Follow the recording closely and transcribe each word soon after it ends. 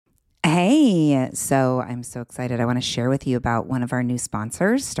Hey, so I'm so excited. I want to share with you about one of our new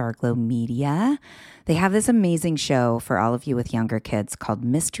sponsors, Starglow Media. They have this amazing show for all of you with younger kids called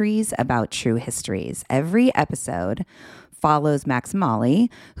Mysteries About True Histories. Every episode follows Max and Molly,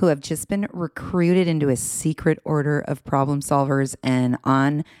 who have just been recruited into a secret order of problem solvers and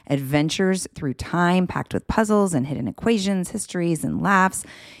on adventures through time, packed with puzzles and hidden equations, histories, and laughs.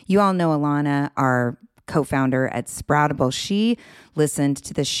 You all know Alana, our co-founder at Sproutable. She listened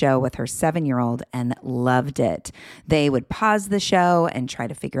to the show with her 7-year-old and loved it. They would pause the show and try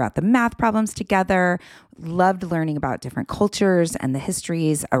to figure out the math problems together. Loved learning about different cultures and the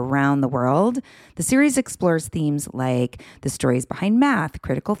histories around the world. The series explores themes like the stories behind math,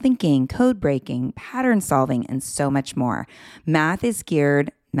 critical thinking, code breaking, pattern solving, and so much more. Math is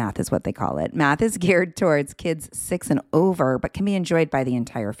what they call it. Math is geared towards kids 6 and over, but can be enjoyed by the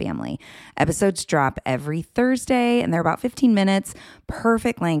entire family. Episodes drop every Thursday, and they're about 15 minutes,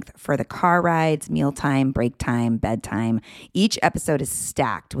 perfect length for the car rides, mealtime, break time, bedtime. Each episode is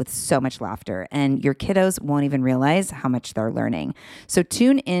stacked with so much laughter, and your kiddos won't even realize how much they're learning. So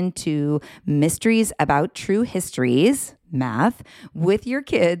tune into Mysteries About True Histories, Math, with your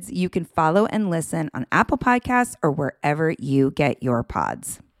kids. You can follow and listen on Apple Podcasts or wherever you get your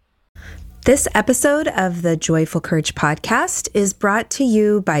pods. This episode of the Joyful Courage podcast is brought to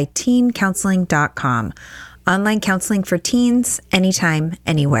you by teencounseling.com. Online counseling for teens, anytime,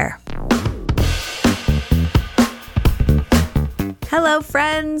 anywhere. Hello,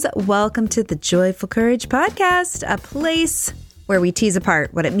 friends. Welcome to the Joyful Courage podcast, a place where we tease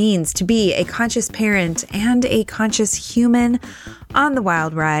apart what it means to be a conscious parent and a conscious human on the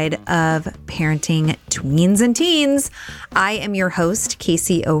wild ride of parenting tweens and teens. I am your host,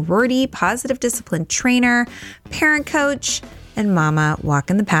 Casey O'Rourke, positive discipline trainer, parent coach, and mama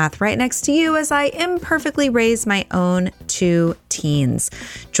walking the path right next to you as I imperfectly raise my own 2 teens.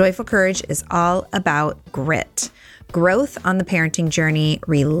 Joyful Courage is all about grit. Growth on the parenting journey,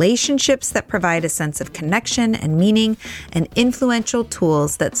 relationships that provide a sense of connection and meaning, and influential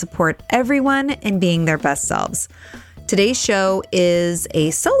tools that support everyone in being their best selves. Today's show is a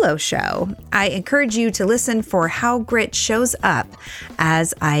solo show. I encourage you to listen for how grit shows up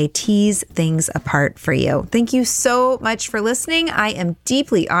as I tease things apart for you. Thank you so much for listening. I am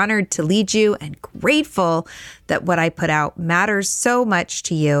deeply honored to lead you and grateful that what I put out matters so much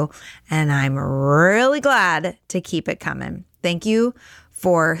to you, and I'm really glad to keep it coming. Thank you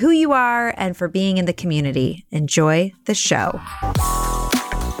for who you are and for being in the community. Enjoy the show.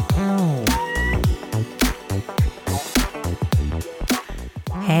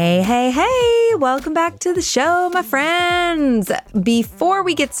 Hey, welcome back to the show, my friends. Before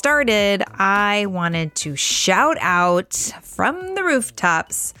we get started, I wanted to shout out from the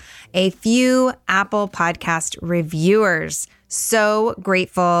rooftops a few Apple Podcast reviewers. So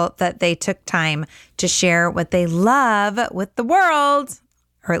grateful that they took time to share what they love with the world,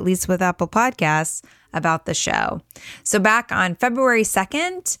 or at least with Apple Podcasts, about the show. So back on February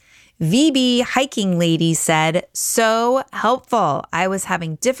 2nd, VB Hiking Lady said, "So helpful. I was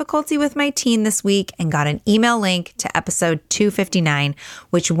having difficulty with my teen this week and got an email link to episode 259,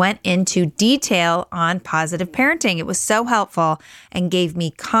 which went into detail on positive parenting. It was so helpful and gave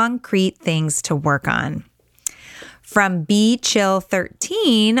me concrete things to work on." From B Chill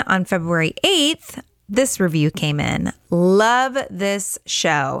 13 on February 8th, this review came in. "Love this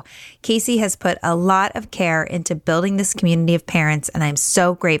show. Casey has put a lot of care into building this community of parents, and I'm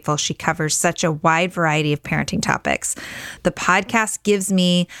so grateful she covers such a wide variety of parenting topics. The podcast gives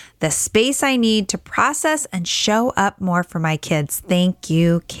me the space I need to process and show up more for my kids. Thank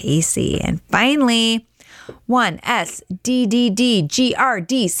you, Casey." And finally,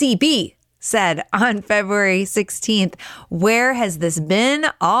 1SDDDGRDCB said on February 16th, "Where has this been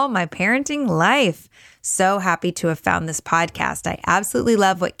all my parenting life? So happy to have found this podcast. I absolutely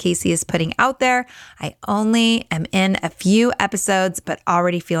love what Casey is putting out there. I only am in a few episodes, but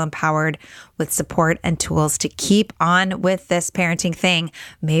already feel empowered with support and tools to keep on with this parenting thing.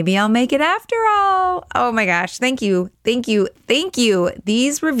 Maybe I'll make it after all." Oh my gosh. Thank you.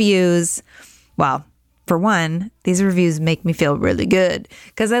 These reviews, well, for one, these reviews make me feel really good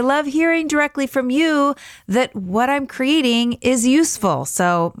because I love hearing directly from you that what I'm creating is useful.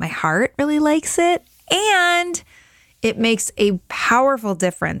 So my heart really likes it, and it makes a powerful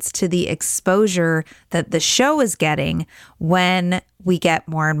difference to the exposure that the show is getting when we get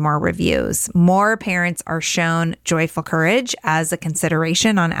more and more reviews. More parents are shown Joyful Courage as a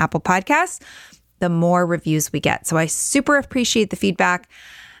consideration on Apple Podcasts, the more reviews we get. So I super appreciate the feedback.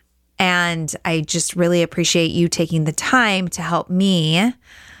 And I just really appreciate you taking the time to help me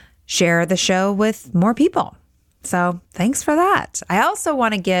share the show with more people. So thanks for that. I also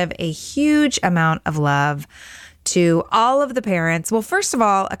want to give a huge amount of love to all of the parents. Well, first of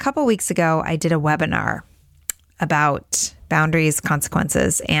all, a couple weeks ago, I did a webinar about boundaries,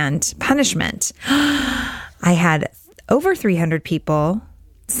 consequences, and punishment. I had over 300 people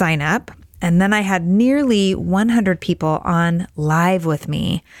sign up, and then I had nearly 100 people on live with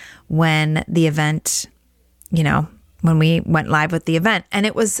me when the event, when we went live with the event. And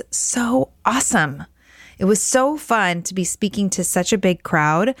it was so awesome. It was so fun to be speaking to such a big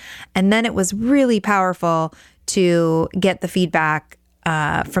crowd. And then it was really powerful to get the feedback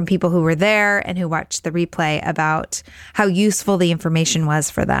from people who were there and who watched the replay about how useful the information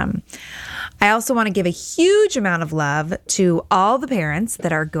was for them. I also want to give a huge amount of love to all the parents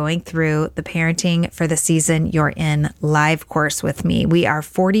that are going through the Parenting for the Season You're In live course with me. We are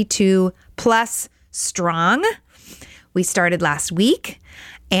 42 plus strong. We started last week,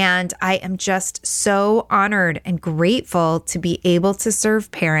 and I am just so honored and grateful to be able to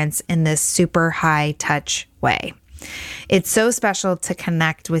serve parents in this super high touch way. It's so special to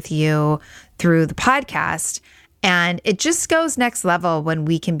connect with you through the podcast, and it just goes next level when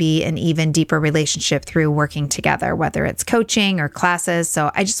we can be an even deeper relationship through working together, whether it's coaching or classes.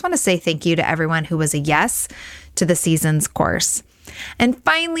 So I just want to say thank you to everyone who was a yes to the season's course. And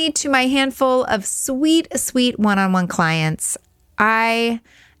finally, to my handful of sweet one-on-one clients, I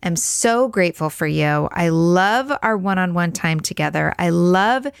am so grateful for you. I love our one-on-one time together. I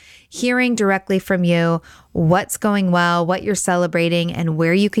love hearing directly from you what's going well, what you're celebrating, and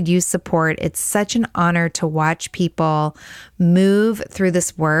where you could use support. It's such an honor to watch people move through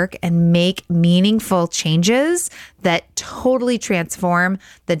this work and make meaningful changes that totally transform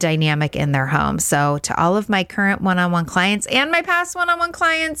the dynamic in their home. So to all of my current one-on-one clients and my past one-on-one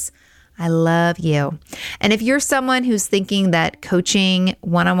clients, I love you. And if you're someone who's thinking that coaching,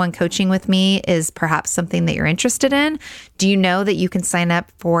 one-on-one coaching with me is perhaps something that you're interested in, do you know that you can sign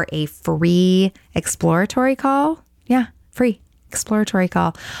up for a free exploratory call? Yeah, free exploratory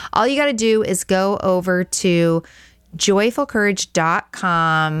call. All you got to do is go over to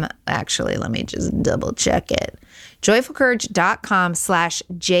joyfulcourage.com. Actually, let me just double check it.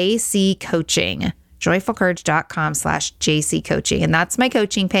 joyfulcourage.com/JC coaching. joyfulcourage.com/JC coaching. And that's my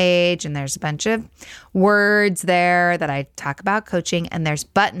coaching page. And there's a bunch of words there that I talk about coaching. And there's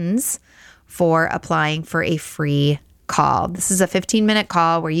buttons for applying for a free call. This is a 15-minute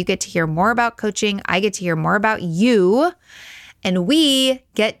call where you get to hear more about coaching. I get to hear more about you. And we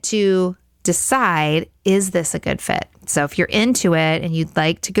get to decide, is this a good fit? So if you're into it and you'd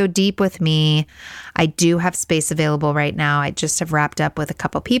like to go deep with me, I do have space available right now. I just have wrapped up with a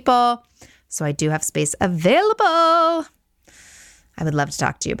couple people. So I do have space available. I would love to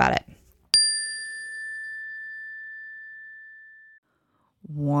talk to you about it.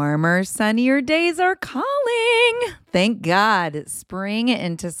 Warmer, sunnier days are calling. Thank God. Spring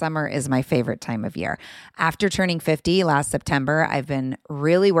into summer is my favorite time of year. After turning 50 last September, I've been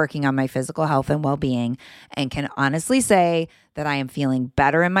really working on my physical health and well-being and can honestly say that I am feeling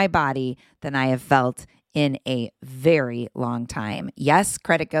better in my body than I have felt in a very long time. Yes,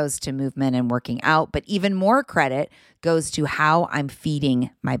 credit goes to movement and working out, but even more credit goes to how I'm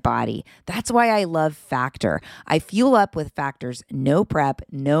feeding my body. That's why I love Factor. I fuel up with Factor's no prep,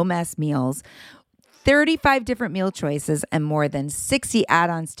 no mess meals, 35 different meal choices, and more than 60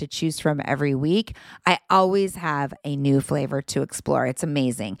 add-ons to choose from every week. I always have a new flavor to explore. It's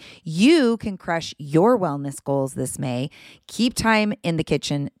amazing. You can crush your wellness goals this May, keep time in the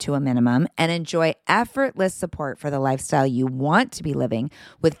kitchen to a minimum, and enjoy effortless support for the lifestyle you want to be living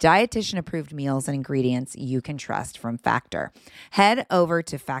with dietitian-approved meals and ingredients you can trust from Factor. Head over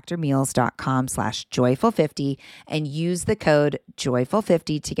to factormeals.com/joyful50 and use the code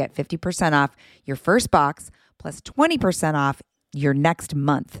joyful50 to get 50% off your first box plus 20% off your next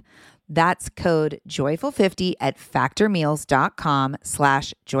month. That's code joyful50 at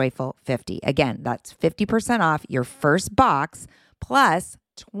factormeals.com/joyful50. Again, that's 50% off your first box plus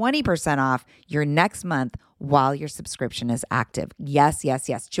 20% off your next month while your subscription is active. Yes, yes,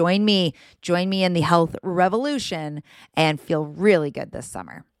 yes. Join me in the health revolution and feel really good this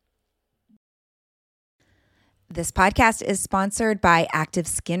summer. This podcast is sponsored by Active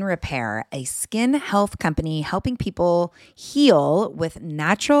Skin Repair, a skin health company helping people heal with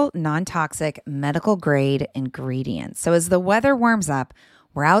natural, non-toxic, medical-grade ingredients. So as the weather warms up,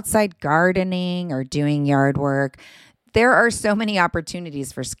 we're outside gardening or doing yard work, there are so many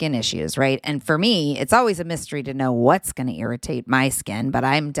opportunities for skin issues, right? And for me, it's always a mystery to know what's going to irritate my skin, but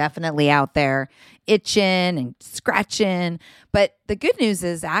I'm definitely out there itching and scratching. But the good news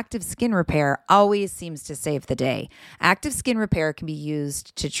is active skin repair always seems to save the day. Active skin repair can be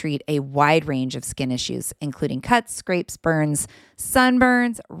used to treat a wide range of skin issues, including cuts, scrapes, burns,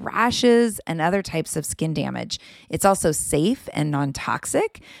 sunburns, rashes, and other types of skin damage. It's also safe and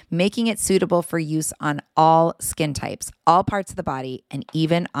non-toxic, making it suitable for use on all skin types, all parts of the body, and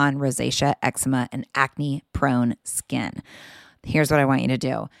even on rosacea, eczema, and acne-prone skin. Here's what I want you to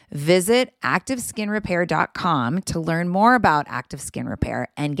do. Visit activeskinrepair.com to learn more about Active Skin Repair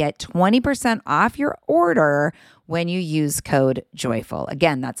and get 20% off your order when you use code JOYFUL.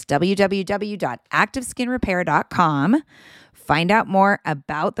 Again, that's www.activeskinrepair.com. Find out more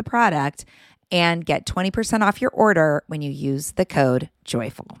about the product and get 20% off your order when you use the code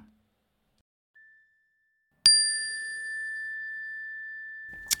JOYFUL.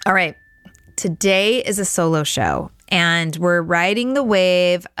 All right. Today is a solo show. And we're riding the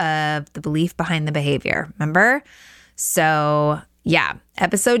wave of the belief behind the behavior. Remember? So, yeah,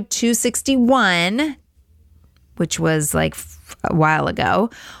 episode 261, which was like a while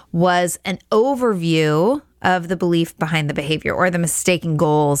ago, was an overview of the belief behind the behavior or the mistaken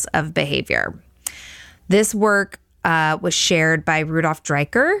goals of behavior. This work was shared by Rudolf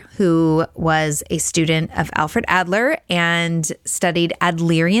Dreikar, who was a student of Alfred Adler and studied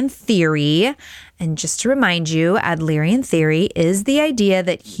Adlerian theory. And just to remind you, Adlerian theory is the idea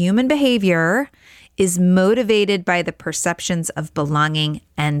that human behavior is motivated by the perceptions of belonging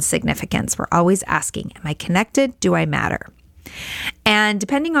and significance. We're always asking, am I connected? Do I matter? And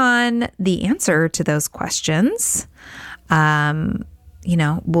depending on the answer to those questions,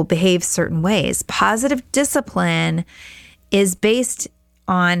 will behave certain ways. Positive discipline is based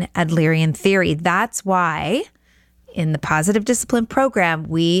on Adlerian theory. That's why in the positive discipline program,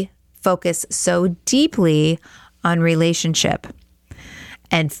 we focus so deeply on relationship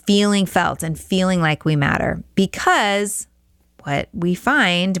and feeling felt and feeling like we matter. Because what we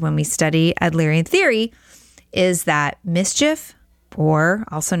find when we study Adlerian theory is that mischief, or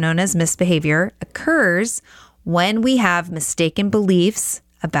also known as misbehavior, occurs when we have mistaken beliefs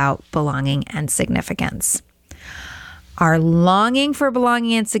about belonging and significance. Our longing for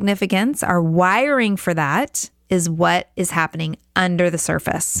belonging and significance, our wiring for that, is what is happening under the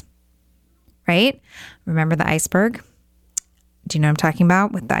surface, right? Remember the iceberg? Do you know what I'm talking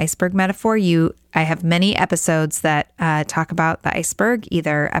about with the iceberg metaphor? I have many episodes that talk about the iceberg,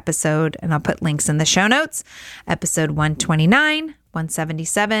 either episode, and I'll put links in the show notes, episode 129,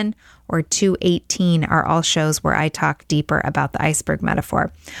 177, or 218 are all shows where I talk deeper about the iceberg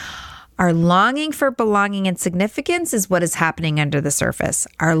metaphor. Our longing for belonging and significance is what is happening under the surface.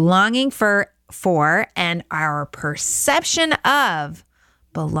 Our longing for and our perception of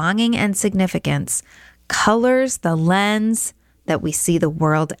belonging and significance colors the lens that we see the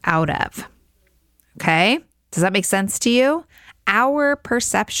world out of. Okay? Does that make sense to you? Our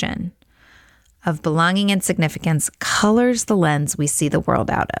perception of belonging and significance colors the lens we see the world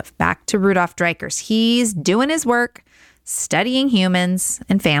out of. Back to Rudolf Dreikar. He's doing his work, studying humans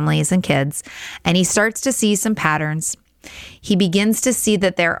and families and kids, and he starts to see some patterns. He begins to see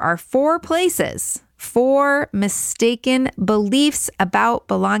that there are 4 places, 4 mistaken beliefs about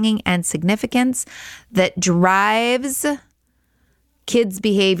belonging and significance that drives kids'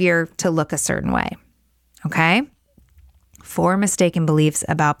 behavior to look a certain way. Okay? 4 mistaken beliefs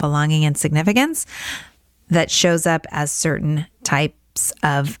about belonging and significance that shows up as certain types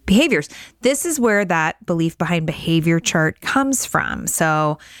of behaviors. This is where that belief behind behavior chart comes from.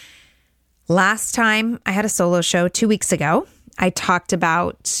 So last time I had a solo show 2 weeks ago, I talked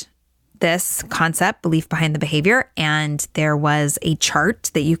about this concept, belief behind the behavior, and there was a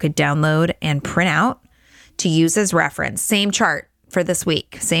chart that you could download and print out to use as reference. Same chart for this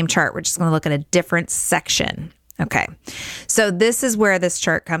week, same chart. We're just going to look at a different section. Okay. So this is where this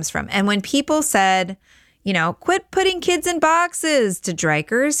chart comes from. And when people said, quit putting kids in boxes to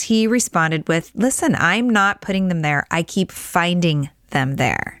Dreikar's, he responded with, listen, I'm not putting them there. I keep finding them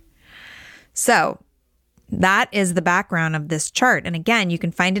there. So that is the background of this chart. And again, you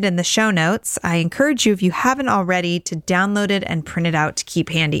can find it in the show notes. I encourage you, if you haven't already, to download it and print it out to keep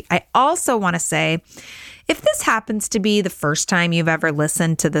handy. I also want to say, if this happens to be the first time you've ever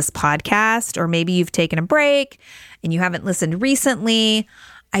listened to this podcast, or maybe you've taken a break and you haven't listened recently,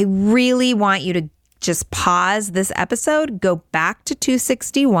 I really want you to just pause this episode, go back to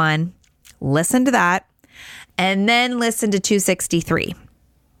 261, listen to that, and then listen to 263.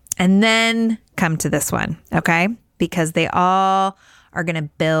 And then come to this one, okay? Because they all are going to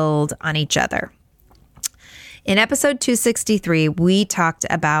build on each other. In episode 263, we talked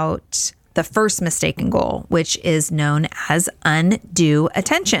about the first mistaken goal, which is known as undue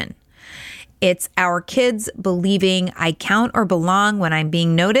attention. It's our kids believing I count or belong when I'm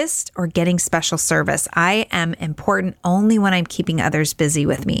being noticed or getting special service. I am important only when I'm keeping others busy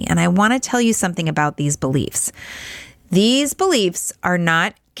with me. And I want to tell you something about these beliefs. These beliefs are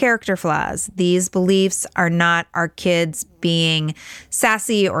not character flaws. These beliefs are not our kids being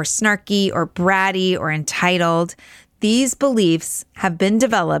sassy or snarky or bratty or entitled. These beliefs have been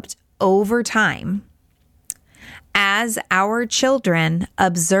developed over time as our children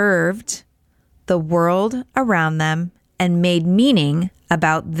observed the world around them and made meaning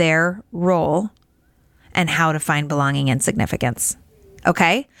about their role and how to find belonging and significance.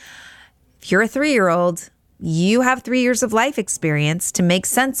 Okay? If you're a 3-year-old, you have 3 years of life experience to make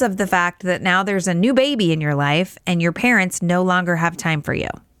sense of the fact that now there's a new baby in your life and your parents no longer have time for you.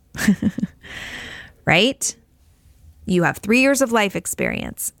 Right? You have 3 years of life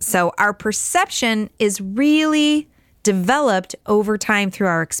experience. So our perception is really developed over time through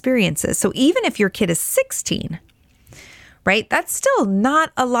our experiences. So even if your kid is 16, right, that's still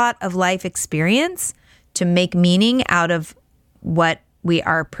not a lot of life experience to make meaning out of what we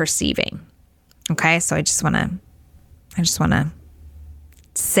are perceiving. Okay, so I just want to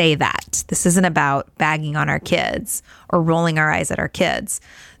say that this isn't about bagging on our kids or rolling our eyes at our kids.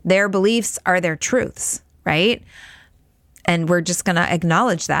 Their beliefs are their truths, right? And we're just going to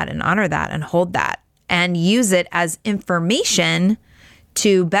acknowledge that and honor that and hold that and use it as information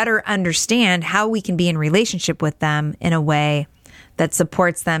to better understand how we can be in relationship with them in a way that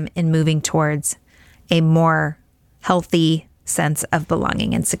supports them in moving towards a more healthy sense of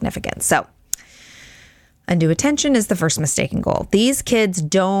belonging and significance. So, undue attention is the first mistaken goal. These kids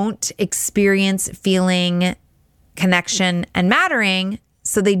don't experience feeling connection and mattering,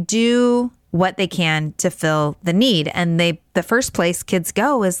 so they do what they can to fill the need. And the first place kids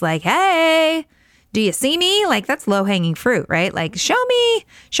go is like, hey, do you see me? Like, that's low-hanging fruit, right? Like, show me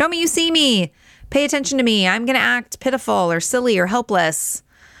you see me. Pay attention to me. I'm going to act pitiful or silly or helpless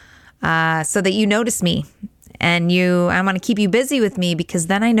so that you notice me. And I want to keep you busy with me because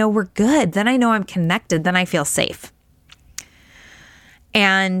then I know we're good. Then I know I'm connected. Then I feel safe.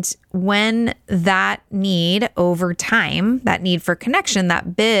 And when that need over time, that need for connection,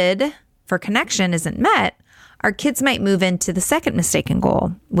 that bid for connection isn't met, our kids might move into the second mistaken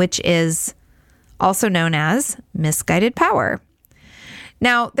goal, which is also known as misguided power.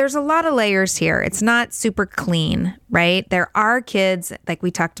 Now, there's a lot of layers here. It's not super clean, right? There are kids, like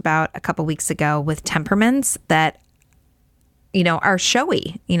we talked about a couple weeks ago, with temperaments that, are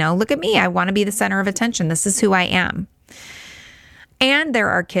showy. Look at me. I want to be the center of attention. This is who I am. And there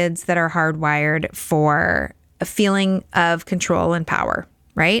are kids that are hardwired for a feeling of control and power,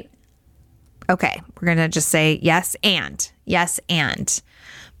 right? Okay, we're going to just say yes and.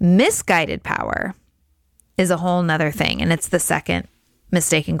 Misguided power is a whole nother thing, and it's the second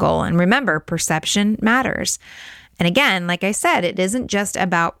mistaken goal. And remember, perception matters. And again, like I said, it isn't just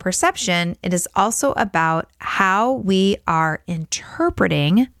about perception. It is also about how we are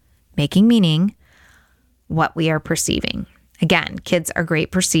interpreting, making meaning, what we are perceiving. Again, kids are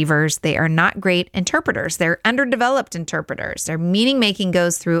great perceivers. They are not great interpreters. They're underdeveloped interpreters. Their meaning making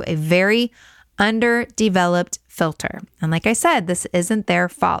goes through a very underdeveloped filter. And like I said, this isn't their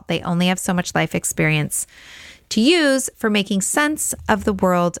fault. They only have so much life experience to use for making sense of the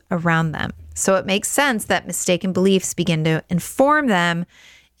world around them. So it makes sense that mistaken beliefs begin to inform them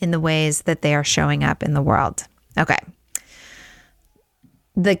in the ways that they are showing up in the world. Okay.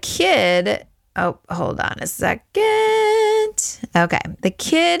 The kid, hold on a second. Okay. The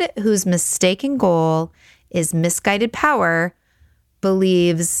kid whose mistaken goal is misguided power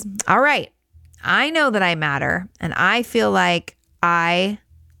believes, all right, I know that I matter and I feel like I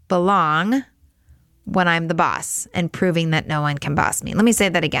belong when I'm the boss and proving that no one can boss me. Let me say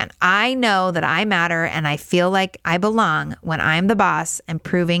that again. I know that I matter and I feel like I belong when I'm the boss and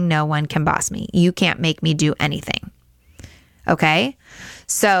proving no one can boss me. You can't make me do anything. Okay?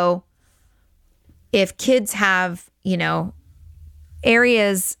 So if kids have,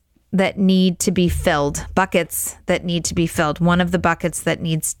 areas that need to be filled, buckets that need to be filled, one of the buckets that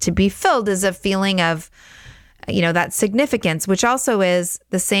needs to be filled is a feeling of that significance, which also is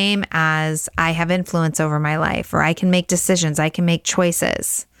the same as I have influence over my life, or I can make decisions, I can make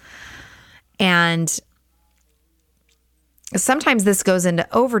choices. And sometimes this goes into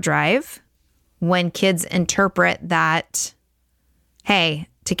overdrive when kids interpret that, hey,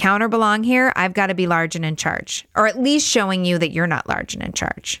 to counter belong here, I've got to be large and in charge, or at least showing you that you're not large and in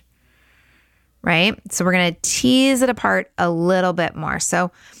charge. Right? So we're going to tease it apart a little bit more.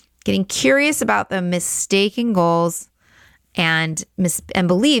 So Getting curious about the mistaken goals and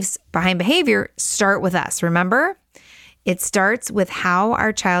beliefs behind behavior start with us. Remember, it starts with how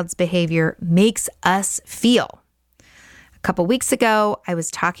our child's behavior makes us feel. A couple weeks ago, I was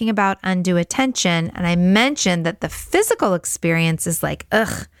talking about undue attention, and I mentioned that the physical experience is like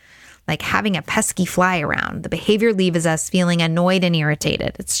having a pesky fly around. The behavior leaves us feeling annoyed and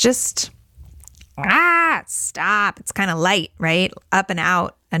irritated. It's just, stop. It's kind of light, right? Up and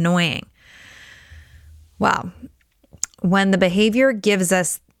out, annoying. Well, when the behavior gives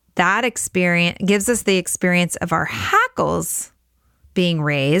us the experience of our hackles being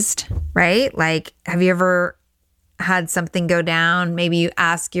raised, right? Like, have you ever had something go down? Maybe you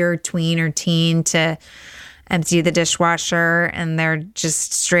ask your tween or teen to empty the dishwasher and they're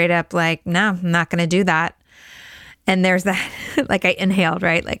just straight up like, no, I'm not going to do that. And there's that, like I inhaled,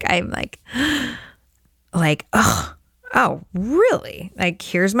 right? Like I'm like, oh, really? Like,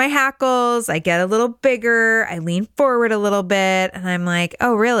 here's my hackles. I get a little bigger. I lean forward a little bit. And I'm like,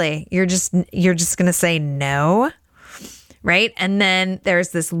 oh, really? You're just going to say no? Right? And then there's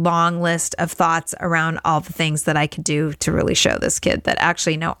this long list of thoughts around all the things that I could do to really show this kid that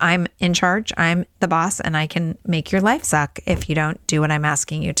actually, no, I'm in charge. I'm the boss and I can make your life suck if you don't do what I'm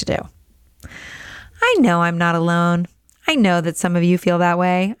asking you to do. I know I'm not alone. I know that some of you feel that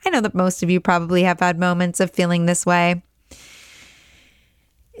way. I know that most of you probably have had moments of feeling this way.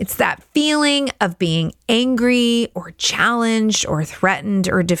 It's that feeling of being angry or challenged or threatened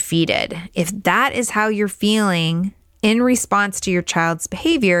or defeated. If that is how you're feeling in response to your child's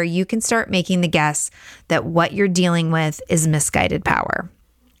behavior, you can start making the guess that what you're dealing with is misguided power.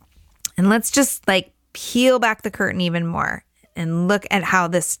 And let's just peel back the curtain even more and look at how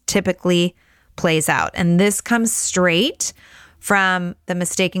this typically plays out. And this comes straight from the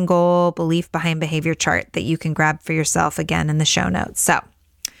mistaken goal, belief behind behavior chart that you can grab for yourself again in the show notes. So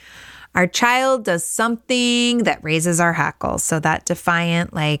our child does something that raises our hackles. So that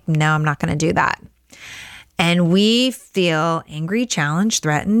defiant, no, I'm not going to do that. And we feel angry, challenged,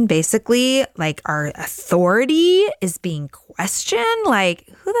 threatened, basically like our authority is being questioned. Like,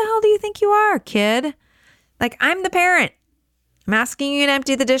 who the hell do you think you are, kid? Like, I'm the parent. I'm asking you to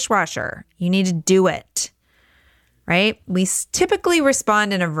empty the dishwasher. You need to do it, right? We typically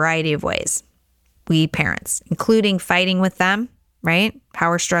respond in a variety of ways, we parents, including fighting with them, right?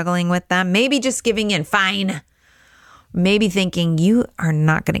 Power struggling with them, maybe just giving in, fine. Maybe thinking you are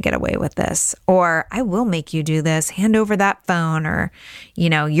not going to get away with this, or I will make you do this, hand over that phone, or,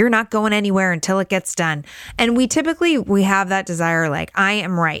 you're not going anywhere until it gets done. And we have that desire, like, I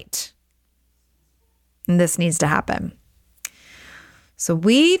am right. And this needs to happen. So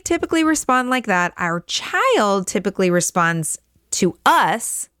we typically respond like that. Our child typically responds to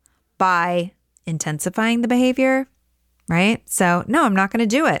us by intensifying the behavior, right? So no, I'm not going to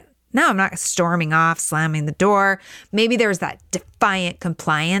do it. No, I'm not storming off, slamming the door. Maybe there's that defiant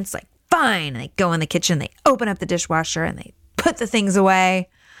compliance, like, fine. They go in the kitchen, they open up the dishwasher and they put the things away.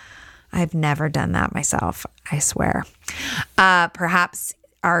 I've never done that myself, I swear. Perhaps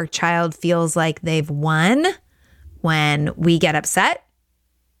our child feels like they've won when we get upset,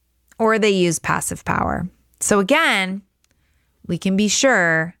 or they use passive power. So again, we can be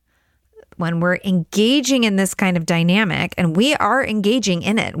sure when we're engaging in this kind of dynamic, and we are engaging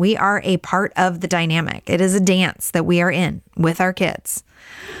in it, we are a part of the dynamic. It is a dance that we are in with our kids.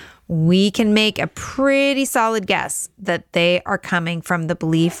 We can make a pretty solid guess that they are coming from the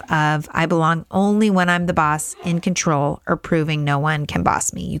belief of, I belong only when I'm the boss, in control, or proving no one can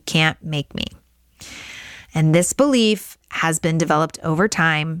boss me. You can't make me. And this belief has been developed over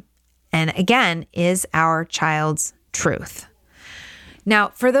time, and again, is our child's truth. Now,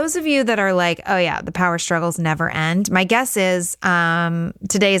 for those of you that are like, oh yeah, the power struggles never end, my guess is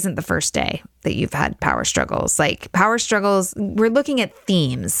today isn't the first day that you've had power struggles. Like, power struggles, we're looking at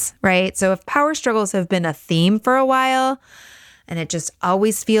themes, right? So if power struggles have been a theme for a while, and it just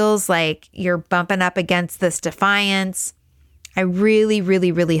always feels like you're bumping up against this defiance, I really,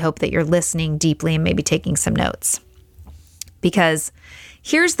 really, really hope that you're listening deeply and maybe taking some notes. Because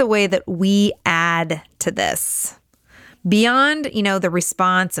here's the way that we add to this. Beyond, the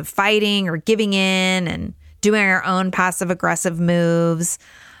response of fighting or giving in and doing our own passive aggressive moves,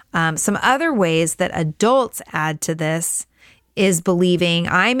 some other ways that adults add to this is believing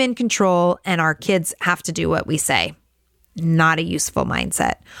I'm in control and our kids have to do what we say. Not a useful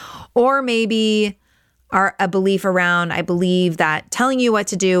mindset. Or maybe a belief around, I believe that telling you what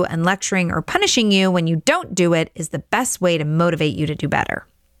to do and lecturing or punishing you when you don't do it is the best way to motivate you to do better.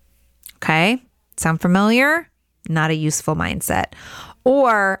 Okay? Sound familiar? Not a useful mindset.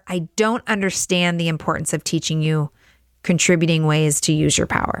 Or I don't understand the importance of teaching you contributing ways to use your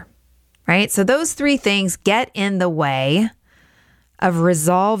power, right? So those three things get in the way of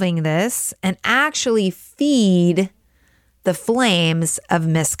resolving this and actually feed the flames of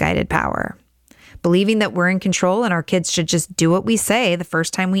misguided power. Believing that we're in control and our kids should just do what we say the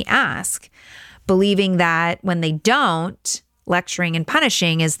first time we ask. Believing that when they don't, lecturing and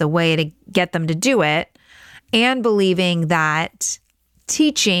punishing is the way to get them to do it. And believing that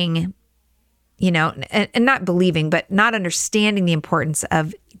teaching, and not believing, but not understanding the importance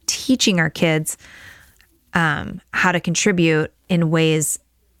of teaching our kids how to contribute in ways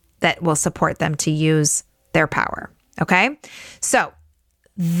that will support them to use their power. Okay? So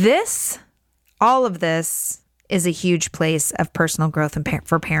all of this is a huge place of personal growth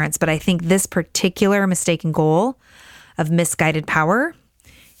for parents, but I think this particular mistaken goal of misguided power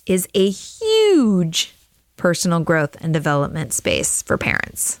is a huge personal growth and development space for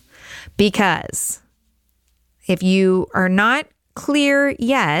parents. Because if you are not clear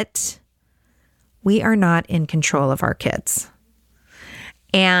yet, we are not in control of our kids.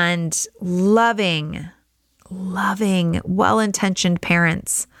 And loving, well-intentioned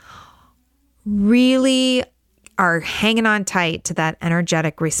parents really are hanging on tight to that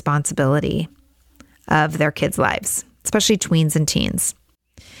energetic responsibility of their kids' lives, especially tweens and teens.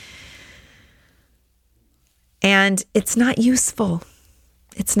 And it's not useful.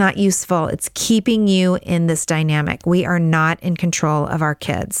 It's not useful. It's keeping you in this dynamic. We are not in control of our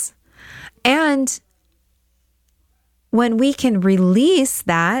kids. And when we can release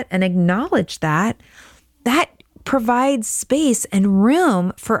that and acknowledge that, that provides space and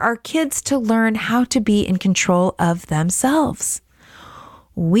room for our kids to learn how to be in control of themselves.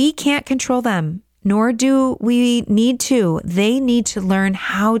 We can't control them, nor do we need to. They need to learn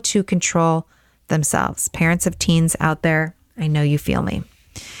how to control themselves. Parents of teens out there, I know you feel me.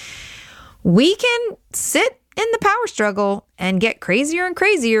 We can sit in the power struggle and get crazier and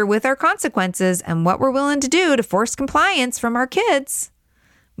crazier with our consequences and what we're willing to do to force compliance from our kids.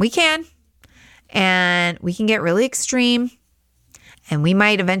 We can. And we can get really extreme, and we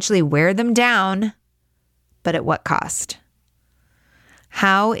might eventually wear them down, but at what cost?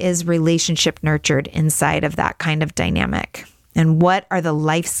 How is relationship nurtured inside of that kind of dynamic? And what are the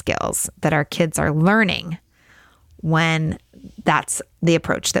life skills that our kids are learning when that's the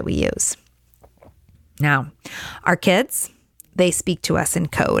approach that we use? Now, our kids, they speak to us in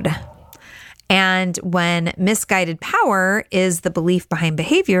code. And when misguided power is the belief behind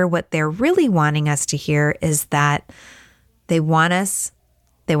behavior, what they're really wanting us to hear is that they want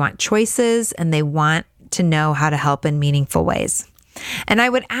choices, and they want to know how to help in meaningful ways. And I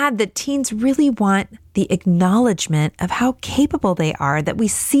would add that teens really want the acknowledgement of how capable they are, that we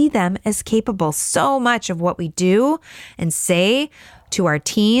see them as capable. So much of what we do and say to our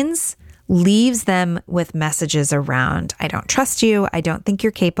teens leaves them with messages around, I don't trust you. I don't think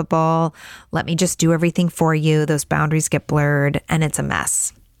you're capable. Let me just do everything for you. Those boundaries get blurred and it's a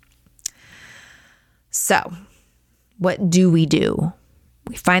mess. So what do?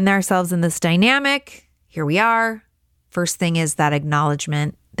 We find ourselves in this dynamic. Here we are. First thing is that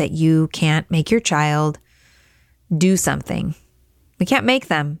acknowledgement that you can't make your child do something. We can't make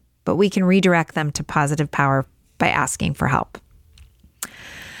them, but we can redirect them to positive power by asking for help.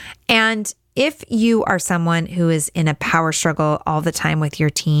 And if you are someone who is in a power struggle all the time with your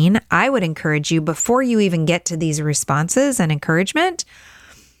teen, I would encourage you, before you even get to these responses and encouragement,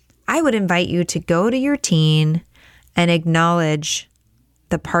 I would invite you to go to your teen and acknowledge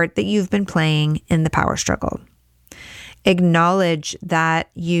the part that you've been playing in the power struggle. Acknowledge that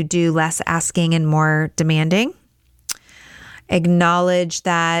you do less asking and more demanding. Acknowledge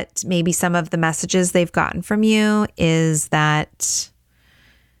that maybe some of the messages they've gotten from you is that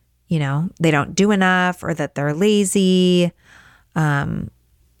they don't do enough, or that they're lazy.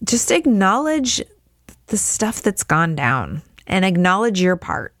 Just acknowledge the stuff that's gone down and acknowledge your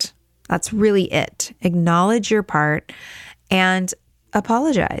part. That's really it. Acknowledge your part and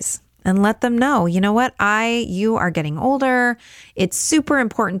apologize and let them know, you know what? You are getting older. It's super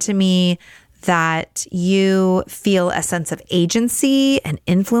important to me that you feel a sense of agency and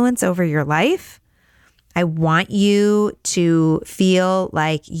influence over your life. I want you to feel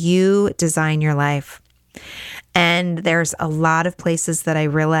like you design your life. And there's a lot of places that I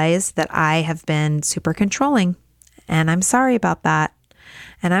realize that I have been super controlling, and I'm sorry about that.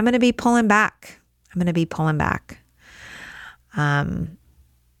 And I'm going to be pulling back. And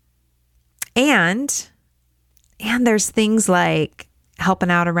there's things like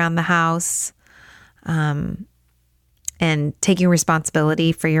helping out around the house, and taking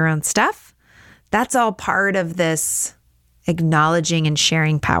responsibility for your own stuff. That's all part of this acknowledging and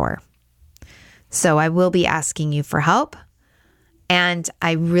sharing power. So I will be asking you for help. And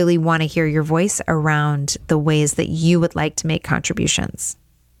I really want to hear your voice around the ways that you would like to make contributions.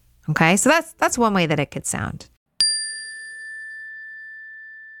 Okay, so that's one way that it could sound.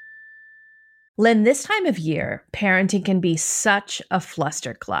 Lynn, this time of year, parenting can be such a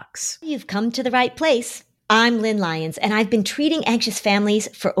flusterclux. You've come to the right place. I'm Lynn Lyons, and I've been treating anxious families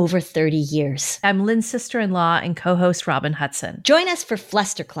for over 30 years. I'm Lynn's sister-in-law and co-host Robin Hudson. Join us for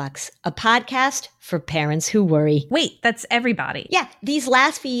Flusterclux, a podcast for parents who worry. Wait, that's everybody. Yeah, these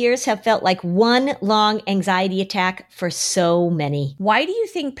last few years have felt like one long anxiety attack for so many. Why do you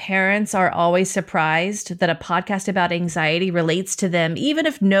think parents are always surprised that a podcast about anxiety relates to them, even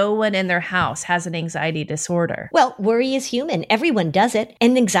if no one in their house has an anxiety disorder? Well, worry is human. Everyone does it,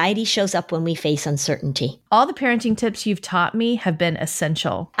 and anxiety shows up when we face uncertainty. All the parenting tips you've taught me have been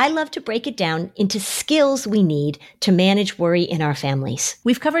essential. I love to break it down into skills we need to manage worry in our families.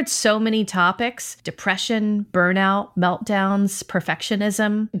 We've covered so many topics: depression, burnout, meltdowns,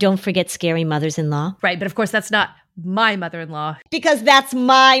 perfectionism. Don't forget scary mothers-in-law. Right, but of course that's not my mother-in-law. Because that's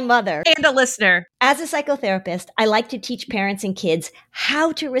my mother. And a listener. As a psychotherapist, I like to teach parents and kids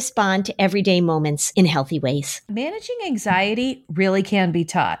how to respond to everyday moments in healthy ways. Managing anxiety really can be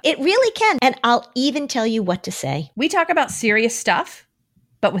taught. It really can. And I'll even tell you what to say. We talk about serious stuff,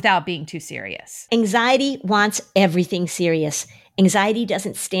 but without being too serious. Anxiety wants everything serious. Anxiety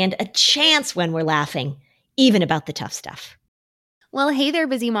doesn't stand a chance when we're laughing, even about the tough stuff. Well, hey there,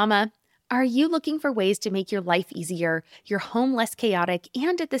 busy mama. Are you looking for ways to make your life easier, your home less chaotic,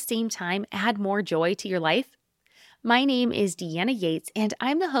 and at the same time add more joy to your life? My name is Deanna Yates, and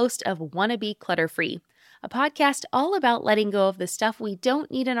I'm the host of Wanna Be Clutter-Free, a podcast all about letting go of the stuff we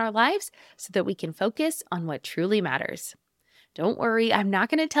don't need in our lives so that we can focus on what truly matters. Don't worry, I'm not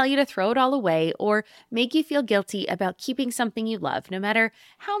going to tell you to throw it all away or make you feel guilty about keeping something you love, no matter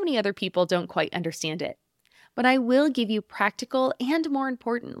how many other people don't quite understand it. But I will give you practical and, more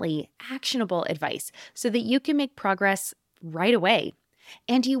importantly, actionable advice so that you can make progress right away.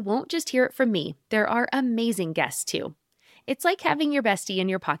 And you won't just hear it from me. There are amazing guests too. It's like having your bestie in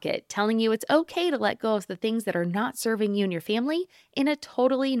your pocket telling you it's okay to let go of the things that are not serving you and your family in a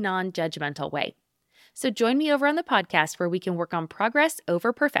totally non-judgmental way. So join me over on the podcast where we can work on progress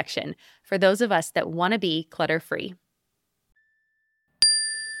over perfection for those of us that want to be clutter-free.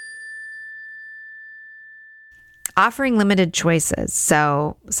 Offering limited choices.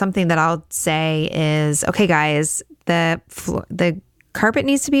 So something that I'll say is, okay, guys, the carpet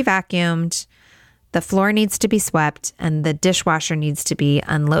needs to be vacuumed, the floor needs to be swept, and the dishwasher needs to be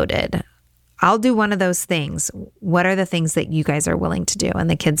unloaded. I'll do one of those things. What are the things that you guys are willing to do? And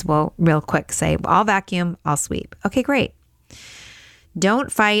the kids will real quick say, I'll vacuum, I'll sweep. Okay, great.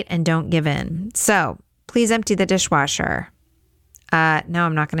 Don't fight and don't give in. So please empty the dishwasher. No,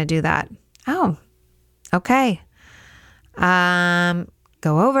 I'm not going to do that. Oh, okay. Go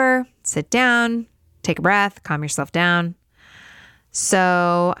over, sit down, take a breath, calm yourself down.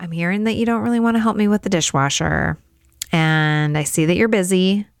 So I'm hearing that you don't really want to help me with the dishwasher, and I see that you're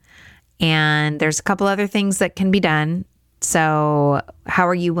busy, and there's a couple other things that can be done. So how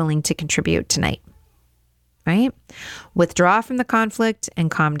are you willing to contribute tonight? Right? Withdraw from the conflict and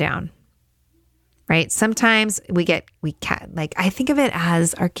calm down. Right? Sometimes I think of it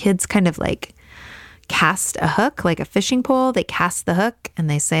as our kids kind of like cast a hook, like a fishing pole. They cast the hook and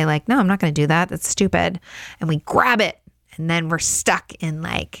they say like, no, I'm not going to do that. That's stupid. And we grab it. And then we're stuck in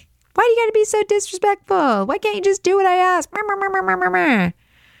like, why do you got to be so disrespectful? Why can't you just do what I ask?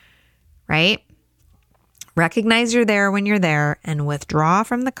 Right? Recognize you're there when you're there and withdraw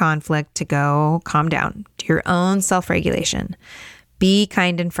from the conflict to go calm down to your own self-regulation. Be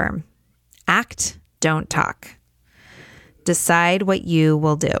kind and firm. Act, don't talk. Decide what you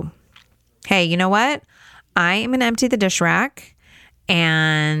will do. Hey, you know what? I am going to empty the dish rack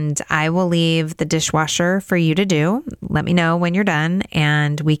and I will leave the dishwasher for you to do. Let me know when you're done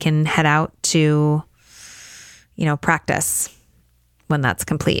and we can head out to, practice when that's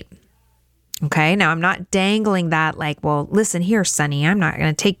complete. Okay. Now I'm not dangling that like, well, listen here, Sonny, I'm not going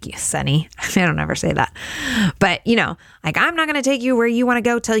to take you, Sonny. I don't ever say that, but I'm not going to take you where you want to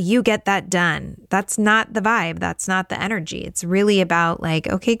go till you get that done. That's not the vibe. That's not the energy. It's really about like,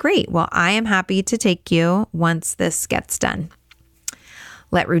 okay, great. Well, I am happy to take you once this gets done.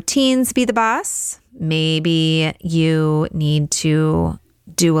 Let routines be the boss. Maybe you need to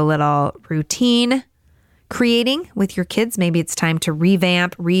do a little routine creating with your kids. Maybe it's time to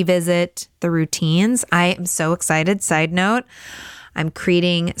revisit the routines. I am so excited. Side note, I'm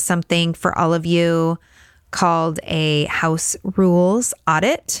creating something for all of you called a house rules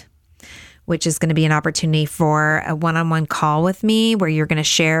audit, which is going to be an opportunity for a one-on-one call with me where you're going to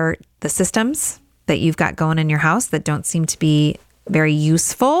share the systems that you've got going in your house that don't seem to be very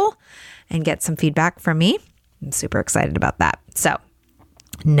useful and get some feedback from me. I'm super excited about that. So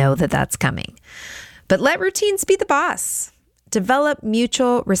know that that's coming. But let routines be the boss. Develop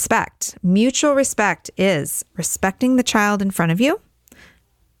mutual respect. Mutual respect is respecting the child in front of you.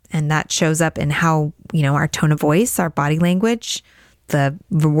 And that shows up in how, our tone of voice, our body language, the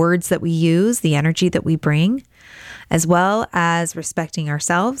words that we use, the energy that we bring, as well as respecting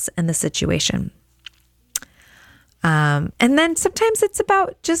ourselves and the situation. And then sometimes it's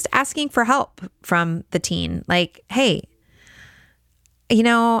about just asking for help from the teen. Like, hey,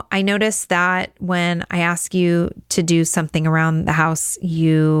 I noticed that when I ask you to do something around the house,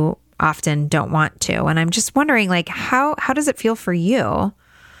 you often don't want to. And I'm just wondering, like, how does it feel for you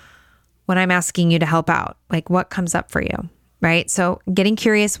when I'm asking you to help out? Like, what comes up for you, right? So getting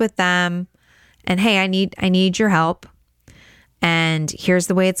curious with them and, hey, I need your help. And here's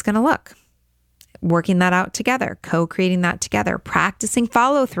the way it's going to look. Working that out together, co-creating that together, practicing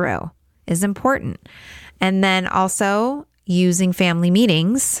follow through is important. And then also using family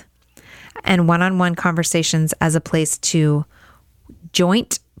meetings and one-on-one conversations as a place to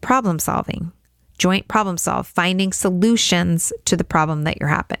joint problem solve, finding solutions to the problem that you're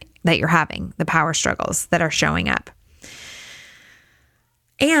having, the power struggles that are showing up.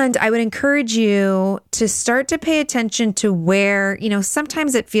 And I would encourage you to start to pay attention to where,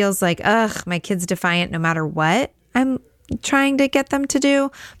 sometimes it feels like, my kid's defiant no matter what I'm trying to get them to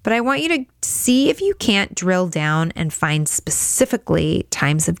do. But I want you to see if you can't drill down and find specifically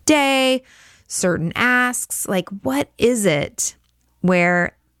times of day, certain asks, like what is it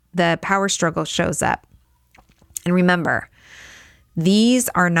where the power struggle shows up? And remember, these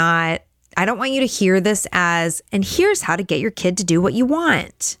are not, I don't want you to hear this as, and here's how to get your kid to do what you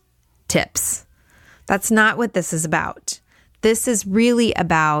want tips. That's not what this is about. This is really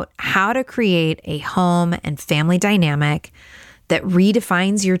about how to create a home and family dynamic that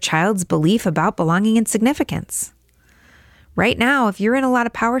redefines your child's belief about belonging and significance. Right now, if you're in a lot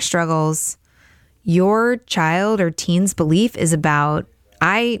of power struggles, your child or teen's belief is about,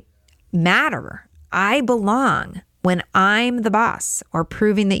 I matter, I belong when I'm the boss, or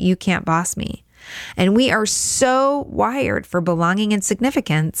proving that you can't boss me. And we are so wired for belonging and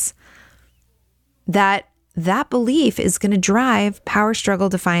significance that belief is going to drive power struggle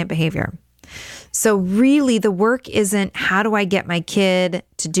defiant behavior. So really the work isn't how do I get my kid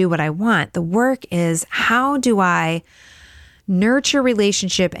to do what I want? The work is how do I nurture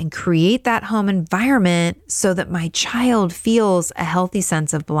relationship and create that home environment so that my child feels a healthy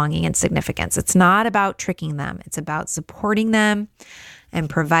sense of belonging and significance. It's not about tricking them. It's about supporting them and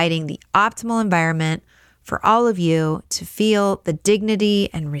providing the optimal environment for all of you to feel the dignity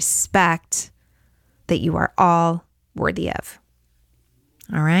and respect that you are all worthy of.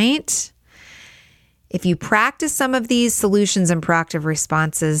 All right? If you practice some of these solutions and proactive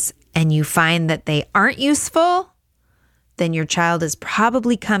responses and you find that they aren't useful, then your child is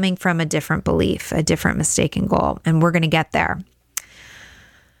probably coming from a different belief, a different mistaken goal, and we're going to get there.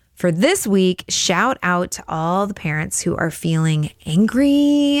 For this week, shout out to all the parents who are feeling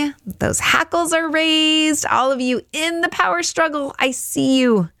angry. Those hackles are raised. All of you in the power struggle, I see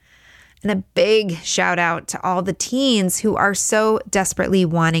you. And a big shout out to all the teens who are so desperately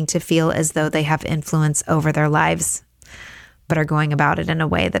wanting to feel as though they have influence over their lives, but are going about it in a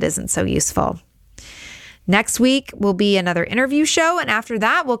way that isn't so useful. Next week will be another interview show, and after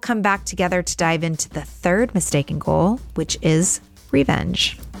that, we'll come back together to dive into the third mistaken goal, which is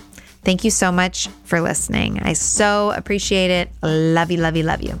revenge. Thank you so much for listening. I so appreciate it. Love you, love you,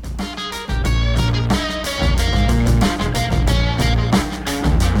 love you.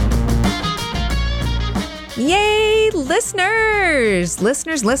 Yay, listeners!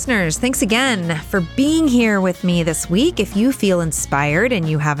 Listeners, thanks again for being here with me this week. If you feel inspired and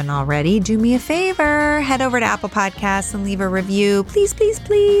you haven't already, do me a favor. Head over to Apple Podcasts and leave a review. Please, please,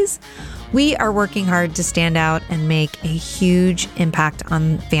 please. We are working hard to stand out and make a huge impact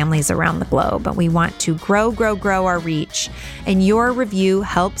on families around the globe. But we want to grow our reach. And your review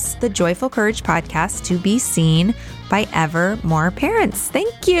helps the Joyful Courage podcast to be seen by ever more parents.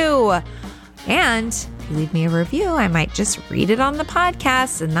 Thank you. And if you leave me a review, I might just read it on the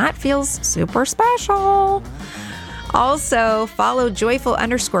podcast, and that feels super special. Also, follow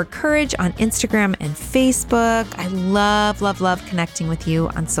joyful_courage on Instagram and Facebook. I love connecting with you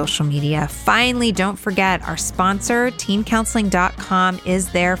on social media. Finally, don't forget our sponsor, teencounseling.com,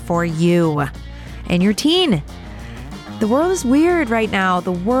 is there for you and your teen. The world is weird right now.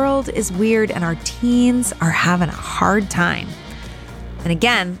 The world is weird, and our teens are having a hard time. And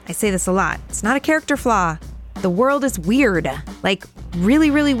again, I say this a lot. It's not a character flaw. The world is weird, like really,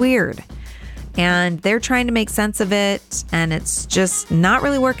 really weird. and they're trying to make sense of it, and it's just not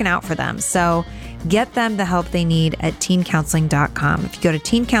really working out for them. So get them the help they need at teencounseling.com. If you go to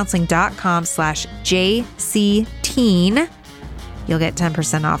teencounseling.com/JCTeen, you'll get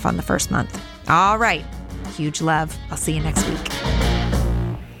 10% off on the first month. All right. Huge love. I'll see you next week.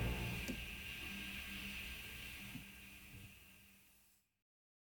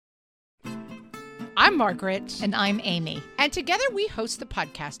 I'm Margaret. And I'm Amy. And together we host the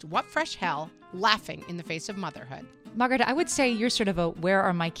podcast, What Fresh Hell? Laughing in the Face of Motherhood. Margaret, I would say you're sort of a where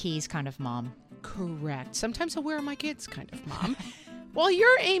are my keys kind of mom. Correct. Sometimes a where are my kids kind of mom. Well,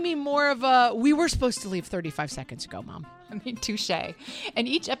 you're, Amy, more of a we were supposed to leave 35 seconds ago, mom. I mean, touche. In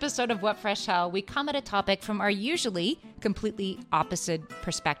each episode of What Fresh Hell, we come at a topic from our usually completely opposite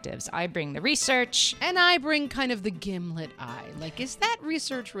perspectives. I bring the research. And I bring kind of the gimlet eye. Like, is that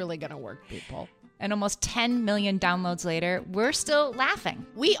research really going to work, people? And almost 10 million downloads later, we're still laughing.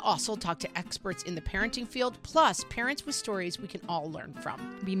 We also talk to experts in the parenting field, plus parents with stories we can all learn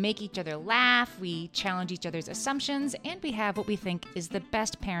from. We make each other laugh, we challenge each other's assumptions, and we have what we think is the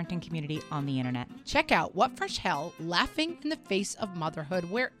best parenting community on the internet. Check out What Fresh Hell? Laughing in the Face of Motherhood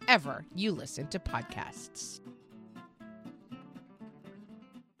wherever you listen to podcasts.